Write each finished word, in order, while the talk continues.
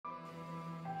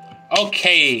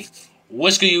Okay,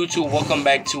 what's good YouTube? Welcome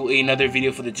back to another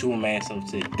video for the tool, man. So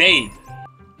today,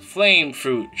 flame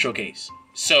fruit showcase.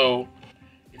 So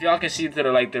if y'all can see to the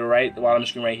right, the bottom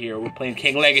screen right here, we're playing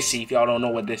King Legacy. If y'all don't know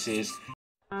what this is.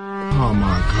 Oh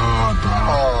my god, bro.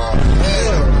 Oh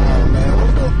man,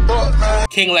 what the fuck, man?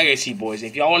 King Legacy, boys.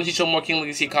 If y'all want to see some more King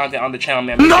Legacy content on the channel,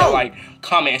 man, make sure to like,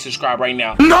 comment, and subscribe right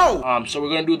now. No! So we're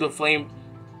gonna do the flame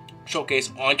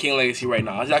showcase on King Legacy right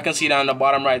now. As y'all can see down the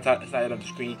bottom right side of the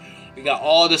screen, we got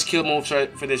all the skill moves for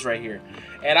this right here.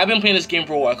 And I've been playing this game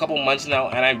for a couple months now,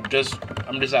 and I'm just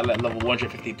at level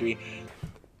 153.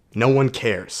 No one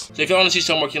cares. So if y'all want to see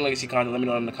some more King Legacy content, let me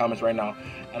know in the comments right now,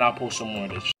 and I'll post some more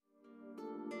of this.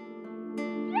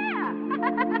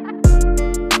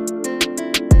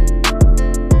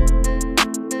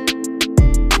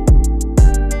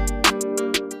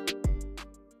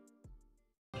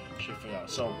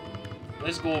 So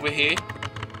let's go over here.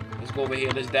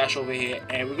 Let's dash over here,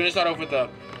 and we're gonna start off with the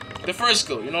first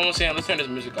skill. You know what I'm saying? Let's turn this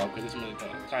music off because this music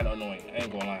kind of annoying. I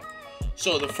ain't gonna lie.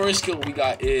 So the first skill we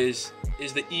got is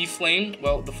the E flame.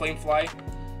 Well, the flame fly.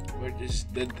 Which is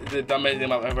the dumbest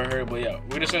name I've ever heard. But yeah,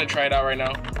 we're just gonna try it out right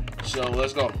now. So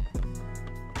let's go.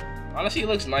 Honestly, it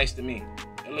looks nice to me.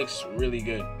 It looks really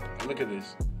good. Look at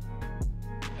this,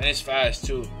 and it's fast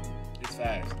too. It's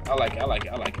fast. I like it.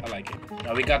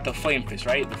 Now we got the flame fist,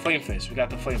 right? The flame fist. We got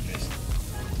the flame fist.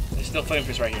 It's still flame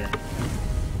fist right here.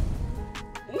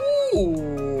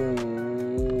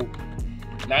 Ooh,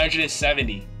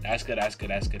 970. That's good.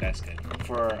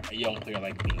 For a young player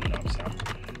like me, you know what I'm saying?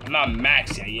 I'm not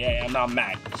max yet. Yeah, I'm not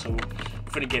max. So we're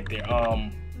gonna get there. Yo,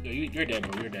 you're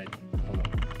dead, bro. You're dead. Hold on.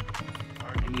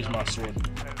 Let me use my sword.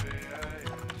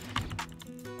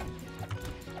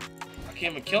 I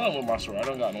can't even kill him with my sword. I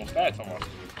don't got no stats on my sword.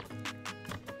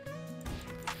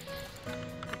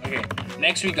 Okay,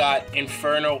 next we got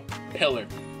Inferno Pillar.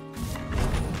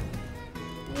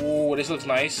 Ooh, this looks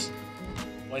nice.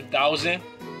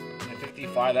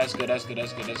 1055. That's good. I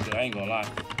ain't gonna lie.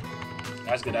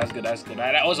 That's good.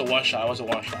 That was a one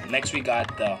shot. Next we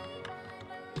got the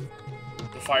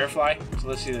Firefly. So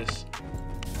let's see this.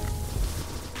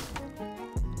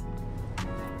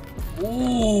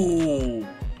 Ooh.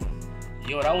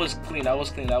 Yo, that was clean. I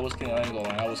ain't gonna lie.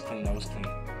 That was clean.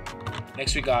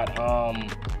 Next we got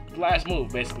last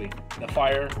move, basically. The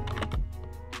Fire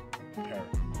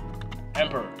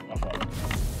Emperor. My fault.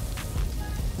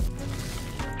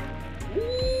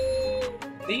 Ooh,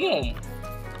 damn.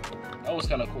 That was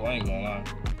kinda cool, I ain't gonna lie.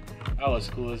 That was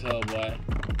cool as hell, boy.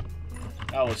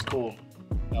 That was cool.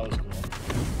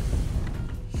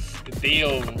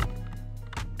 Damn.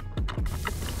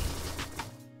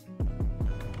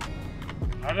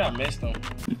 How did I miss them?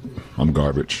 I'm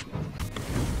garbage.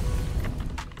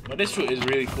 But this fruit is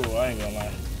really cool, I ain't gonna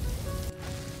lie.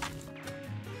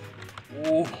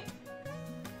 Ooh.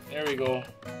 There we go.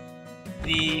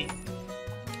 The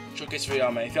showcase for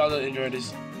y'all, man. If y'all enjoyed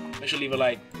this, make sure to leave a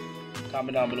like,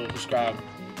 comment down below, subscribe.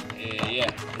 Yeah.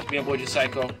 It's been your boy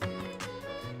JSYCHO.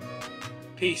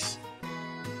 Peace.